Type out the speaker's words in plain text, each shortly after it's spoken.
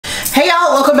Hey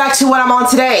y'all, welcome back to what I'm on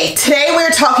today. Today we're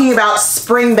talking about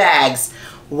spring bags.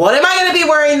 What am I going to be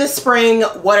wearing this spring?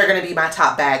 What are going to be my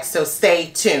top bags? So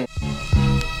stay tuned.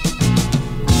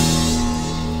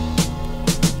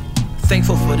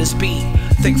 Thankful for this beat.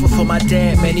 Thankful for my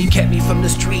dad, man, he kept me from the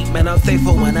street. Man, I'm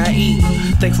thankful when I eat.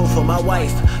 Thankful for my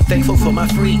wife. Thankful for my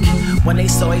freak. When they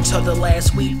saw each other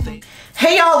last week.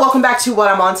 Hey y'all, welcome back to what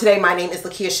I'm on today. My name is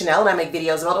Lakia Chanel and I make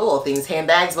videos about all things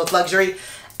handbags, both luxury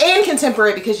and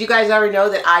contemporary, because you guys already know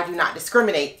that I do not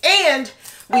discriminate. And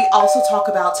we also talk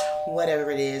about whatever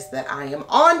it is that I am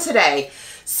on today.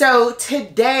 So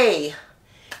today,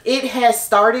 it has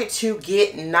started to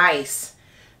get nice.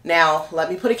 Now, let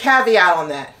me put a caveat on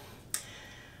that.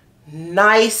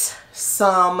 Nice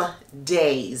some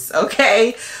days,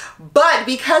 okay? But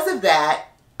because of that,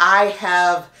 I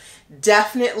have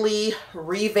definitely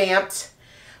revamped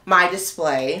my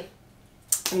display,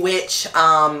 which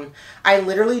I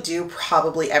literally do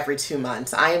probably every 2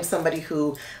 months. I am somebody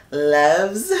who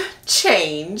loves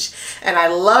change, and I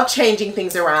love changing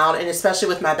things around, and especially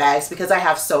with my bags because I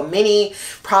have so many.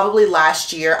 Probably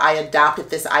last year I adopted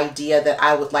this idea that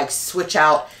I would like switch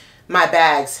out my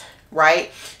bags,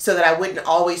 right? So that I wouldn't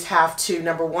always have to,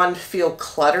 number one, feel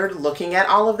cluttered looking at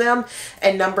all of them.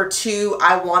 And number two,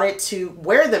 I wanted to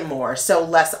wear them more. So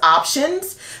less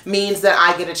options means that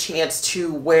I get a chance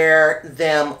to wear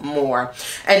them more.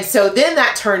 And so then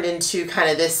that turned into kind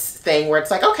of this thing where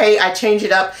it's like, okay, I change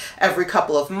it up every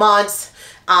couple of months.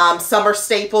 Some are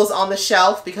staples on the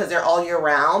shelf because they're all year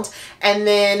round. And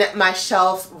then my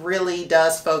shelf really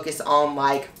does focus on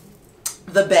like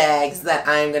the bags that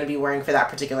I'm going to be wearing for that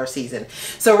particular season.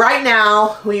 So right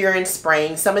now we are in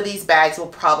spring. Some of these bags will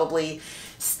probably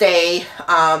stay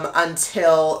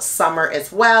until summer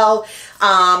as well.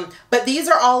 But these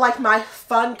are all like my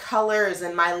fun colors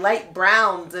and my light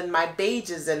browns and my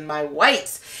beiges and my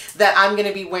whites that I'm going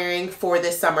to be wearing for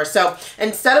this summer. So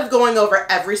instead of going over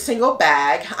every single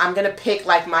bag, I'm going to pick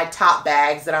like my top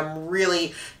bags that I'm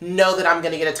really know that I'm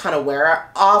going to get a ton of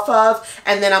wear off of.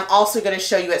 And then I'm also going to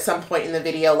show you at some point in the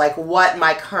video like what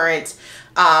my current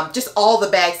just all the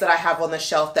bags that I have on the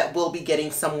shelf that will be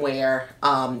getting some wear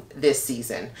this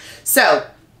season. So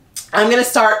I'm going to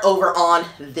start over on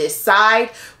this side,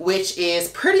 which is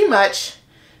pretty much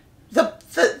the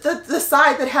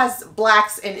side that has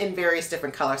blacks in various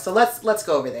different colors. So let's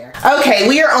go over there. Okay,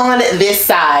 we are on this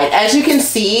side. As you can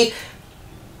see,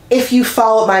 if you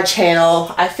follow my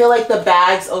channel, I feel like the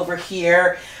bags over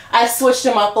here, I switched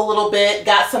them up a little bit,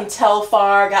 got some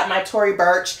Telfar, got my Tory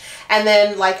Burch, and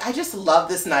then like I just love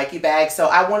this Nike bag, so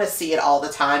I want to see it all the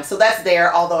time. So that's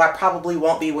there, although I probably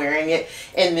won't be wearing it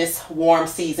in this warm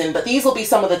season. But these will be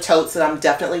some of the totes that I'm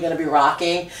definitely going to be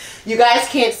rocking. You guys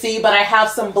can't see, but I have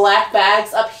some black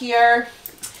bags up here.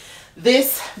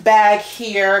 This bag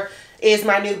here is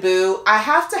my new boo.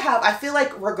 I feel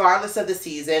like regardless of the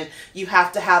season, you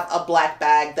have to have a black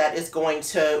bag that is going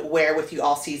to wear with you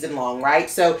all season long, right?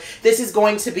 So this is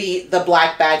going to be the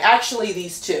black bag. Actually,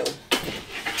 these two.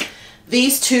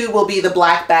 These two will be the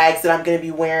black bags that I'm going to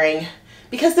be wearing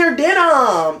because they're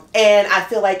denim. And I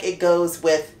feel like it goes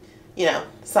with, you know,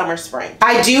 summer, spring.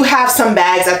 I do have some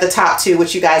bags at the top too,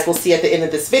 which you guys will see at the end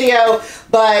of this video.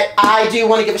 But I do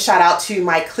want to give a shout out to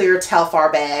my clear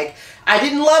Telfar bag. I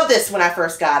didn't love this when I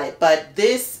first got it, but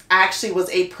this actually was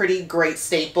a pretty great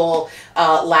staple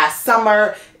last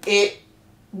summer. It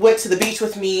went to the beach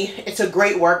with me. It's a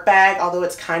great work bag, although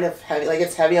it's kind of heavy, like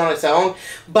it's heavy on its own,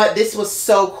 but this was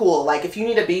so cool. Like if you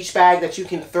need a beach bag that you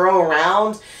can throw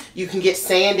around, you can get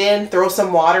sand in, throw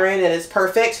some water in, and it's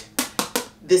perfect.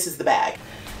 This is the bag.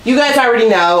 You guys already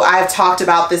know I've talked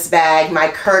about this bag, my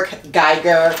Kirk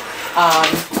Geiger.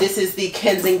 This is the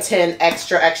Kensington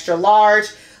extra large.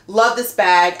 Love this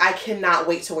bag. I cannot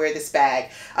wait to wear this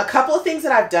bag. A couple of things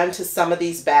that I've done to some of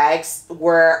these bags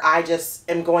where I just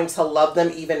am going to love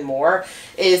them even more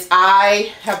is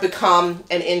I have become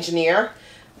an engineer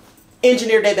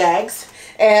their bags.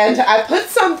 And I put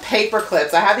some paper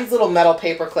clips. I have these little metal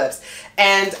paper clips.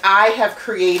 And I have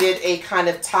created a kind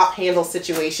of top handle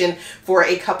situation for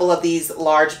a couple of these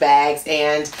large bags.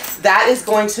 And that is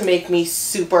going to make me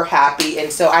super happy.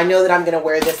 And so I know that I'm going to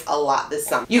wear this a lot this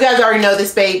summer. You guys already know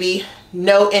this baby.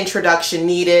 No introduction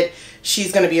needed.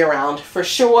 She's going to be around for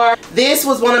sure. This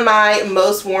was one of my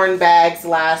most worn bags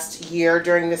last year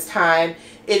during this time.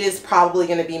 It is probably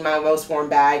going to be my most worn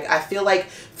bag. I feel like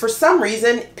for some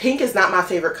reason, pink is not my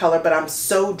favorite color, but I'm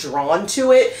so drawn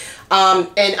to it.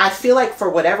 And I feel like for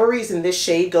whatever reason, this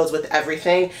shade goes with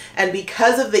everything. And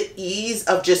because of the ease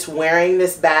of just wearing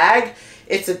this bag,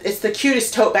 it's the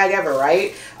cutest tote bag ever,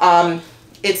 right?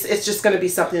 it's just going to be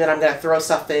something that I'm going to throw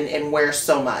stuff in and wear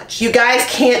so much. You guys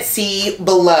can't see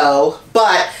below,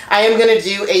 but I am going to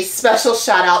do a special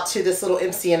shout out to this little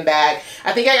MCM bag.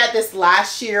 I think I got this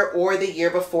last year or the year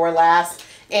before last,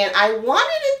 and I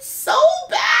wanted it so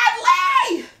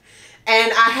badly.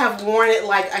 And I have worn it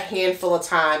like a handful of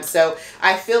times. So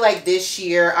I feel like this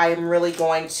year I am really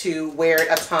going to wear it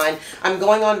a ton. I'm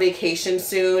going on vacation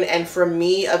soon. And for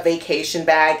me, a vacation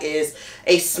bag is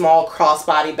a small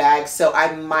crossbody bag. So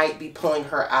I might be pulling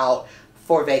her out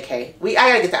for vacay. I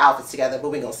gotta get the outfits together,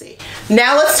 but we're gonna see.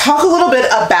 Now let's talk a little bit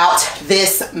about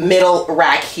this middle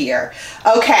rack here.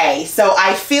 Okay, so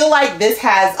I feel like this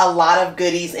has a lot of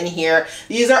goodies in here.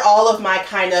 These are all of my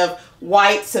kind of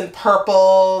whites and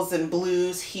purples and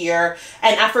blues here.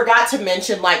 And I forgot to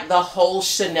mention like the whole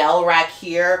Chanel rack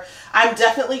here. I'm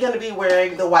definitely going to be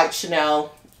wearing the white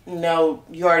Chanel. No,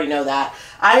 you already know that.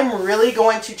 I'm really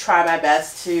going to try my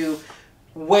best to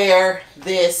wear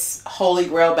this Holy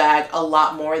Grail bag a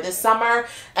lot more this summer,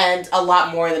 and a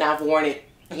lot more than I've worn it,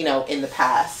 you know, in the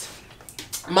past.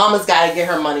 Mama's got to get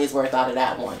her money's worth out of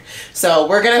that one. So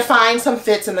we're going to find some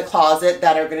fits in the closet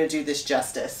that are going to do this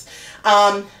justice.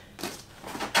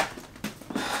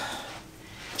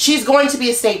 She's going to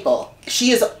be a staple.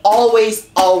 She is always,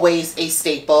 always a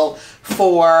staple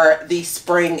for the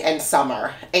spring and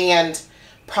summer, and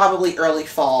probably early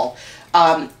fall.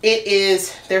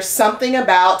 There's something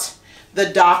about the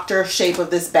doctor shape of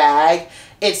this bag.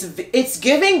 It's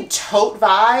giving tote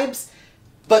vibes,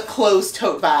 but closed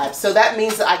tote vibes. So that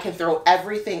means that I can throw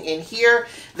everything in here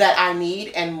that I need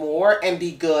and more and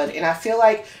be good. And I feel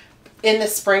like in the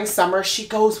spring, summer, she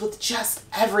goes with just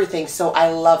everything. So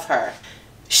I love her.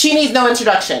 She needs no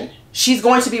introduction. She's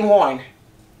going to be worn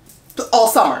all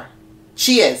summer.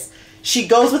 She is. She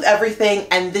goes with everything,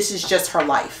 and this is just her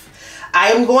life.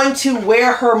 I am going to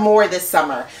wear her more this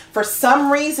summer. For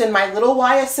some reason, my little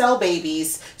YSL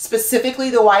babies, specifically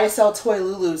the YSL Toy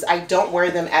Lulus, I don't wear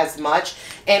them as much.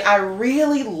 And I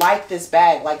really like this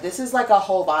bag. Like, this is like a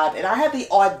whole vibe. And I had the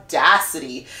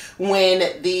audacity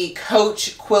when the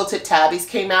Coach quilted tabbies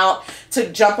came out to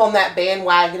jump on that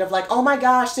bandwagon of like, oh my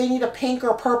gosh, they need a pink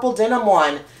or purple denim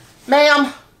one.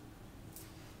 Ma'am.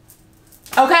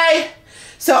 Okay?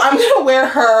 So I'm going to wear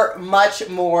her much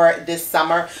more this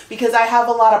summer because I have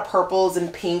a lot of purples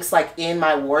and pinks like in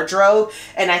my wardrobe.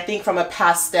 And I think from a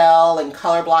pastel and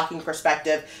color blocking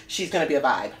perspective, she's going to be a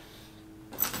vibe.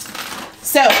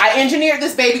 So I engineered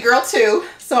this baby girl too.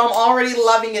 So I'm already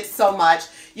loving it so much.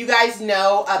 You guys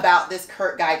know about this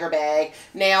Kurt Geiger bag.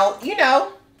 Now, you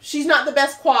know, she's not the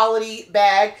best quality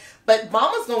bag, but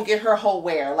Mama's going to get her whole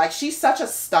wear. Like, she's such a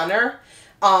stunner.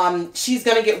 She's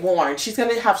going to get worn. She's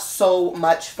going to have so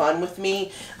much fun with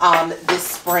me this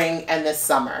spring and this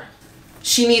summer.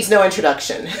 She needs no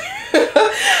introduction.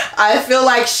 I feel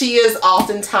like she is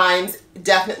oftentimes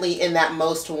definitely in that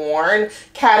most worn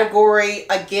category.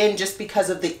 Again, just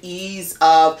because of the ease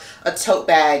of a tote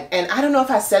bag. And I don't know if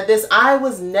I said this, I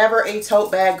was never a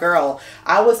tote bag girl.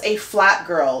 I was a flap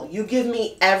girl. You give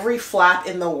me every flap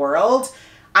in the world,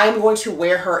 I'm going to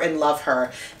wear her and love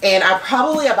her. And I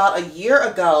probably about a year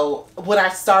ago when I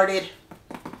started,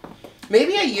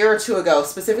 maybe a year or two ago,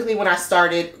 specifically when I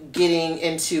started getting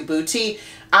into Buti,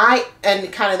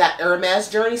 and kind of that Hermes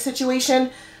journey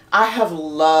situation, I have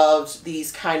loved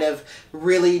these kind of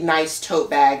really nice tote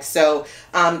bags. So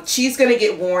she's going to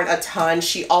get worn a ton.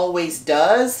 She always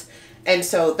does. And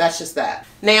so that's just that.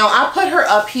 Now I put her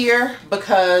up here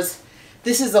because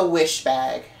this is a wish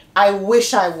bag. I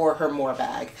wish I wore her more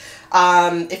bag.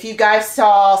 If you guys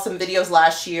saw some videos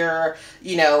last year,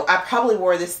 you know, I probably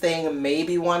wore this thing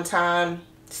maybe one time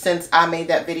since I made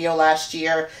that video last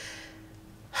year.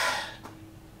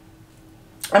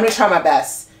 I'm going to try my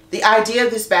best. The idea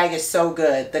of this bag is so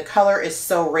good. The color is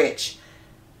so rich.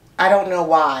 I don't know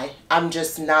why. I'm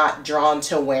just not drawn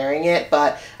to wearing it,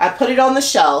 but I put it on the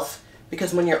shelf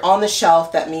because when you're on the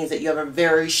shelf, that means that you have a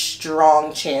very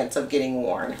strong chance of getting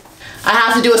worn. I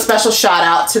have to do a special shout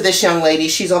out to this young lady.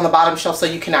 She's on the bottom shelf so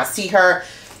you cannot see her.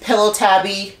 Pillow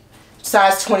tabby,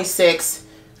 size 26.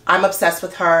 I'm obsessed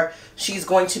with her. She's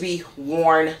going to be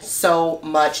worn so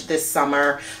much this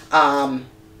summer.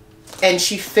 And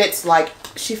she fits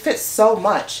so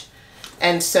much.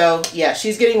 And so, yeah,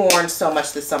 she's getting worn so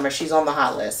much this summer. She's on the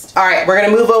hot list. All right, we're going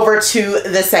to move over to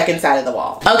the second side of the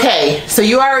wall. Okay, so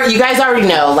you guys already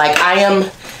know, like, I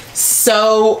am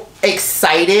so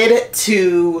excited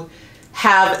to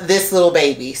have this little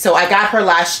baby. So I got her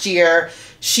last year.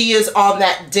 She is on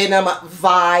that denim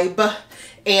vibe.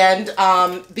 And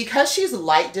because she's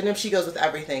light denim, she goes with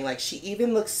everything. Like, she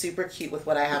even looks super cute with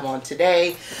what I have on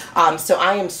today. So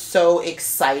I am so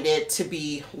excited to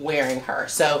be wearing her.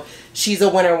 So she's a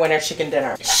winner chicken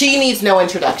dinner. She needs no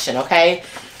introduction, okay?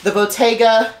 The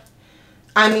Bottega,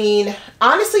 I mean,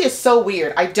 honestly, it's so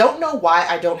weird. I don't know why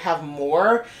I don't have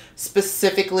more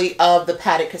specifically of the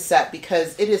padded cassette,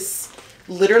 because it is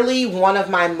literally one of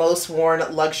my most worn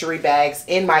luxury bags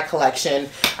in my collection.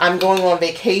 I'm going on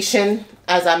vacation,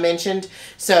 as I mentioned,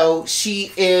 so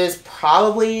she is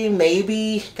probably,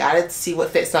 maybe, gotta see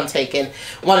what fits I'm taking,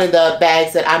 one of the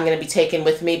bags that I'm going to be taking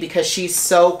with me, because she's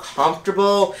so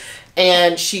comfortable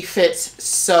and she fits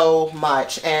so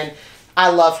much, and I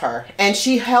love her. And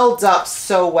she held up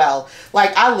so well.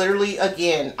 Like, I literally,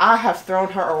 again, I have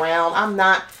thrown her around. I'm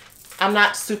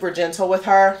not super gentle with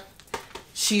her.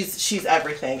 She's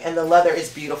everything, and the leather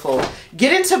is beautiful.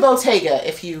 Get into Bottega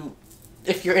if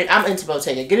you're in. I'm into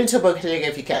Bottega. Get into Bottega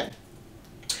if you can,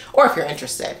 or if you're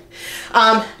interested.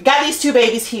 Got these two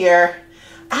babies here.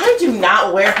 I do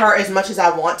not wear her as much as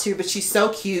I want to, but she's so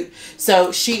cute.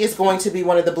 So she is going to be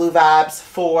one of the blue vibes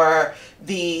for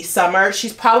the summer.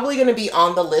 She's probably going to be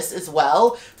on the list as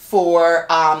well for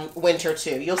winter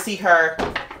too. You'll see her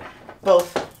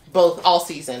both all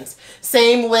seasons.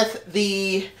 Same with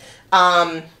the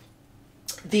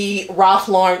Ralph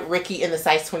Lauren Ricky in the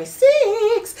size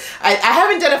 26. I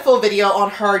haven't done a full video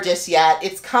on her just yet.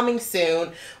 It's coming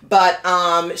soon, but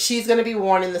she's going to be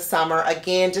worn in the summer.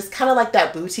 Again, just kind of like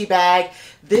that booty bag.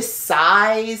 This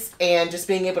size and just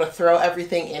being able to throw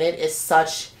everything in it is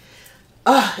such,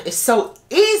 it's so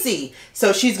easy.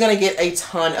 So she's going to get a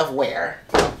ton of wear.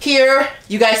 Here,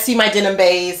 you guys see my denim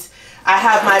bays. I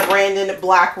have my Brandon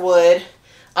Blackwood.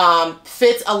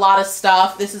 Fits a lot of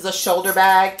stuff. This is a shoulder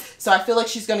bag, so I feel like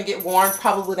she's going to get worn.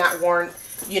 Probably not worn,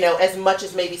 you know, as much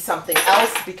as maybe something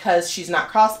else, because she's not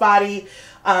crossbody.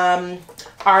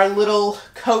 Our little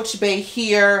Coach bay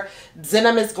here,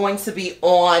 denim is going to be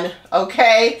on,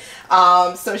 okay?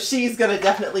 So she's going to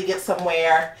definitely get some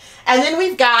wear. And then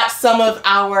we've got some of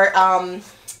our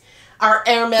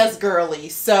Hermes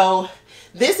girlies. So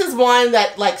this is one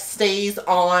that like stays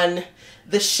on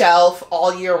the shelf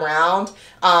all year round.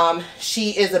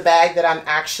 She is a bag that I'm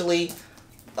actually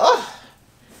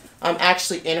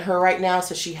in her right now,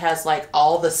 so she has like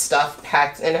all the stuff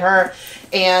packed in her,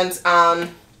 and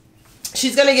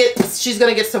she's gonna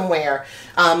get some wear.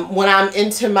 When I'm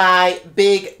into my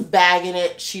big bag in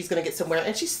it, she's gonna get some wear,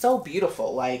 and she's so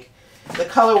beautiful. Like, the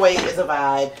colorway is a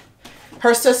vibe.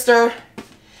 Her sister,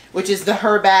 which is the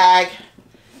Her bag,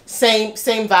 same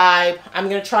vibe. I'm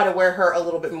going to try to wear her a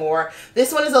little bit more.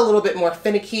 This one is a little bit more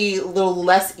finicky, a little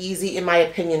less easy in my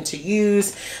opinion to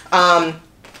use. And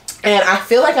I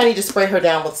feel like I need to spray her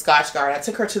down with Scotch Guard. I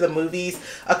took her to the movies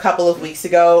a couple of weeks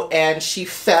ago and she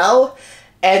fell.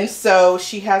 And so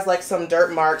she has like some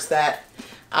dirt marks that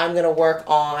I'm going to work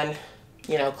on,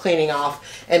 you know, cleaning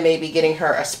off and maybe getting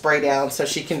her a spray down so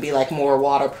she can be like more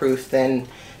waterproof than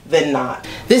not.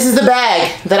 This is the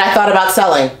bag that I thought about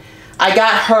selling. I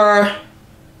got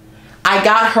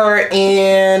her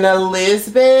in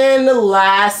Lisbon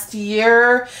last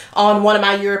year on one of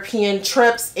my European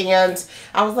trips, and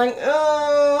I was like,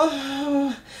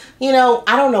 oh, you know,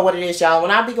 I don't know what it is, y'all.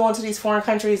 When I be going to these foreign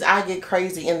countries, I get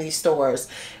crazy in these stores.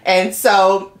 And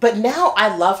so, but now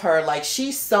I love her. Like,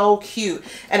 she's so cute.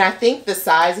 And I think the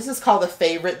size, this is called the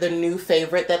Favorite, the new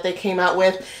Favorite that they came out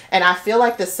with. And I feel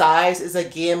like the size is,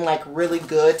 again, like really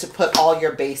good to put all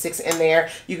your basics in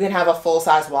there. You can have a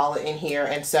full-size wallet in here.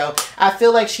 And so I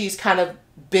feel like she's kind of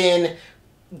been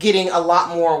getting a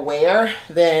lot more wear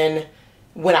than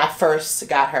when I first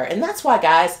got her. And that's why,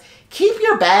 guys, keep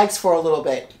your bags for a little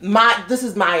bit. This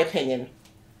is my opinion.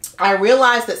 I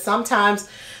realize that sometimes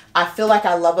I feel like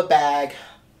I love a bag.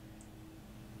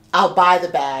 I'll buy the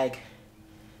bag.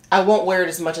 I won't wear it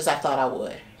as much as I thought I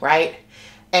would, right?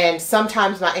 And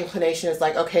sometimes my inclination is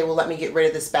like, okay, well, let me get rid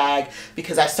of this bag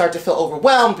because I start to feel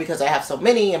overwhelmed because I have so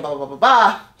many and blah, blah, blah,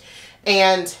 blah.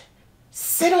 And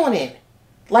sit on it.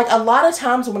 Like, a lot of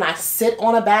times when I sit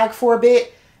on a bag for a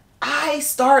bit, I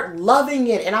start loving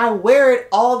it and I wear it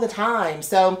all the time.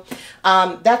 So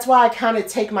that's why I kind of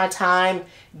take my time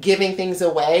giving things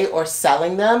away or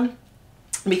selling them,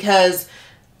 because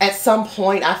at some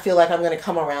point I feel like I'm going to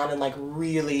come around and like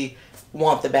really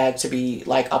want the bag to be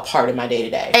like a part of my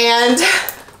day-to-day.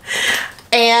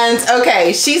 And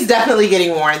okay, she's definitely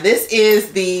getting worn. This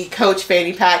is the Coach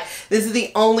fanny pack. This is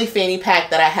the only fanny pack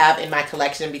that I have in my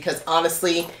collection because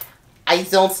honestly, I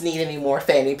don't need any more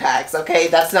fanny packs, okay?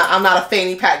 I'm not a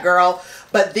fanny pack girl,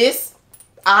 but this,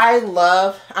 I'm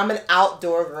an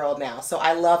outdoor girl now. So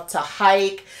I love to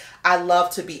hike. I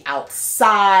love to be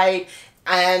outside.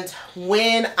 And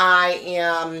when I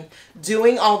am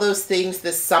doing all those things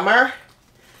this summer,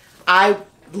 I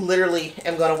literally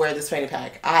am going to wear this fanny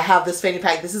pack. I have this fanny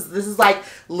pack. This is like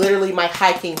literally my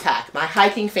hiking pack, my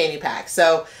hiking fanny pack.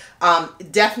 So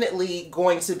definitely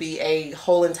going to be a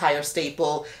whole entire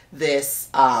staple this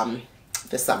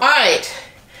this summer. All right,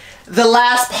 the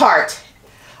last part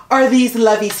are these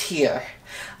lovies here.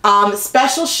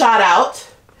 Special shout out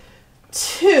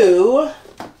to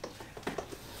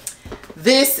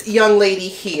this young lady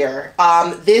here.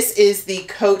 This is the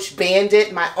Coach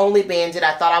Bandit, my only Bandit.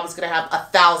 I thought I was going to have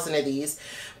 1,000 of these,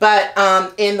 but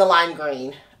in the lime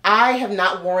green. I have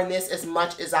not worn this as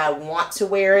much as I want to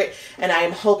wear it, and I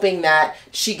am hoping that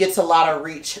she gets a lot of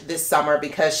reach this summer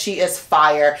because she is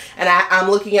fire. And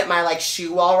I'm looking at my like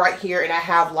shoe wall right here, and I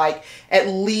have like at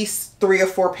least 3 or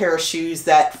 4 pair of shoes,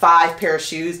 5 pair of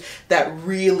shoes that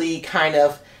really kind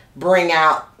of bring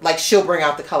out, like she'll bring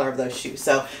out the color of those shoes.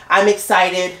 So I'm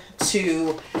excited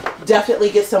to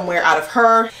definitely get some wear out of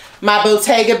her. My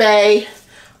Bottega bag.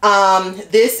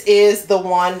 This is the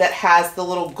one that has the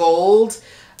little gold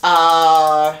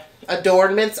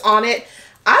adornments on it.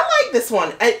 I like this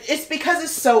one. It's because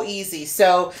it's so easy.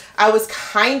 So I was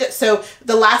so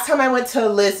the last time I went to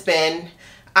Lisbon,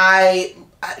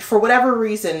 for whatever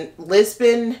reason,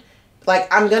 Lisbon,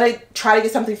 like I'm going to try to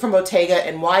get something from Bottega,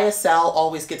 and YSL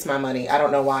always gets my money. I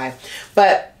don't know why.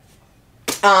 But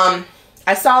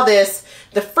I saw this,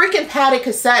 the freaking padded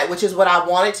cassette, which is what I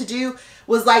wanted to do,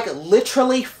 was like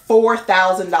literally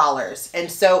 $4,000. And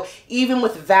so even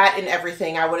with that and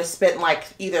everything, I would have spent like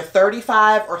either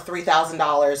 $35,000 or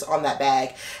 $3,000 on that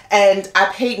bag. And I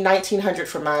paid $1,900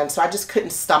 for mine, so I just couldn't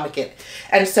stomach it.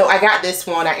 And so I got this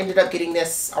one. I ended up getting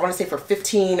this, I want to say for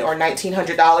 $1,500 or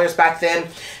 $1,900 back then.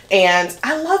 And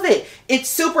I love it. It's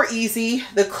super easy.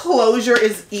 The closure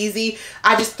is easy.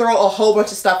 I just throw a whole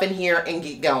bunch of stuff in here and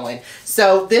get going.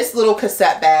 So this little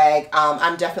cassette bag,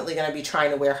 I'm definitely going to be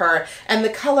trying to wear her. And the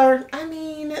color, I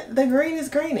mean, the green is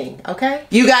greening, okay?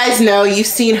 You guys know, you've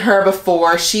seen her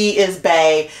before. She is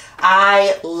bae.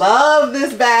 I love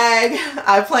this bag.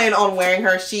 I plan on wearing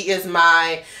her. She is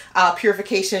my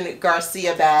Purification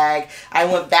Garcia bag. I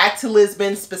went back to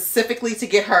Lisbon specifically to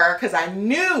get her because I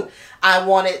knew I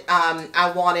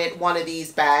wanted one of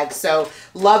these bags. So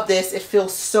love this. It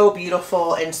feels so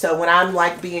beautiful. And so when I'm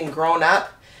like being grown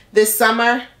up this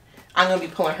summer, I'm gonna be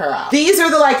pulling her out. These are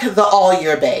the all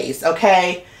year bays,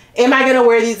 okay? Am I gonna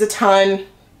wear these a ton?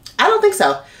 I don't think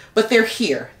so, but they're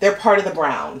here. They're part of the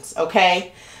browns,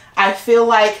 okay? I feel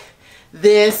like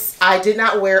this, I did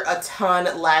not wear a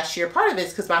ton last year. Part of it is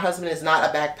because my husband is not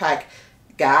a backpack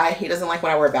guy. He doesn't like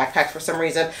when I wear backpacks for some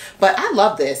reason, but I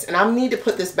love this, and I need to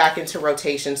put this back into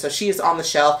rotation. So she is on the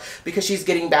shelf because she's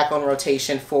getting back on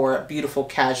rotation for a beautiful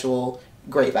casual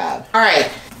gray vibe. All right,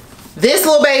 this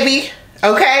little baby,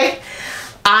 okay?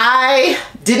 I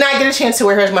did not get a chance to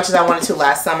wear her as much as I wanted to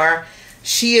last summer.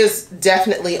 She is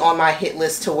definitely on my hit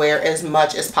list to wear as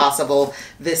much as possible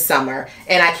this summer.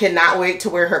 And I cannot wait to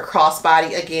wear her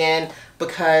crossbody again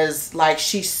because like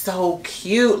she's so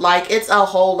cute. Like it's a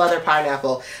whole other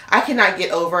pineapple. I cannot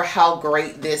get over how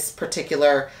great this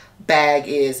particular bag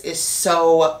is. It's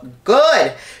so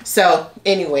good. So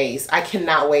anyways, I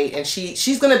cannot wait. And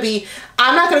she's going to be,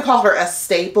 I'm not going to call her a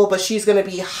staple, but she's going to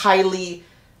be highly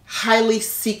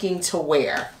seeking to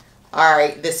wear. All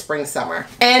right, this spring, summer.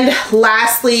 And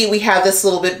lastly, we have this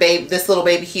little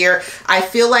baby here. I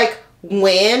feel like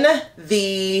when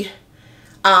the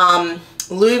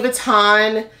Louis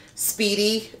Vuitton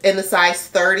Speedy in the size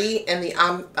 30 and the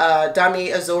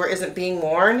Damier Azur isn't being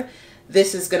worn,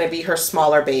 this is going to be her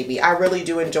smaller baby. I really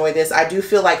do enjoy this. I do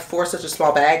feel like for such a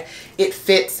small bag, it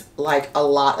fits like a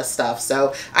lot of stuff.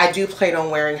 So I do plan on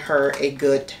wearing her a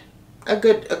good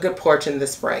portion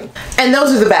this spring. And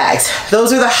those are the bags.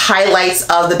 Those are the highlights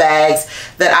of the bags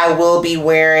that I will be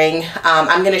wearing.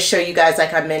 I'm going to show you guys,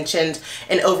 like I mentioned,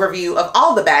 an overview of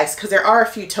all the bags because there are a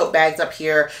few tote bags up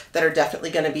here that are definitely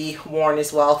going to be worn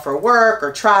as well for work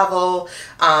or travel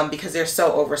because they're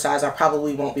so oversized. I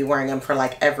probably won't be wearing them for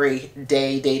like every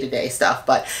day-to-day stuff.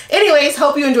 But anyways,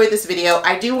 hope you enjoyed this video.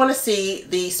 I do want to see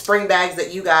the spring bags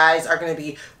that you guys are going to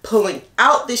be pulling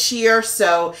out this year.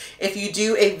 So if you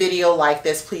do a video like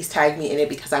this, please tag me in it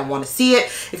because I want to see it.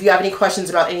 If you have any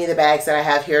questions about any of the bags that I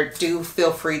have here, do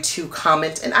feel free to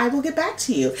comment and I will get back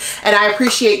to you. And I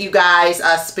appreciate you guys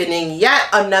spending yet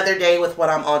another day with what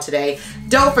I'm on today.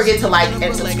 Don't forget to like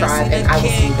and subscribe, and I will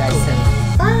see you guys soon.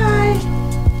 Bye.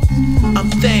 I'm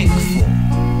thankful.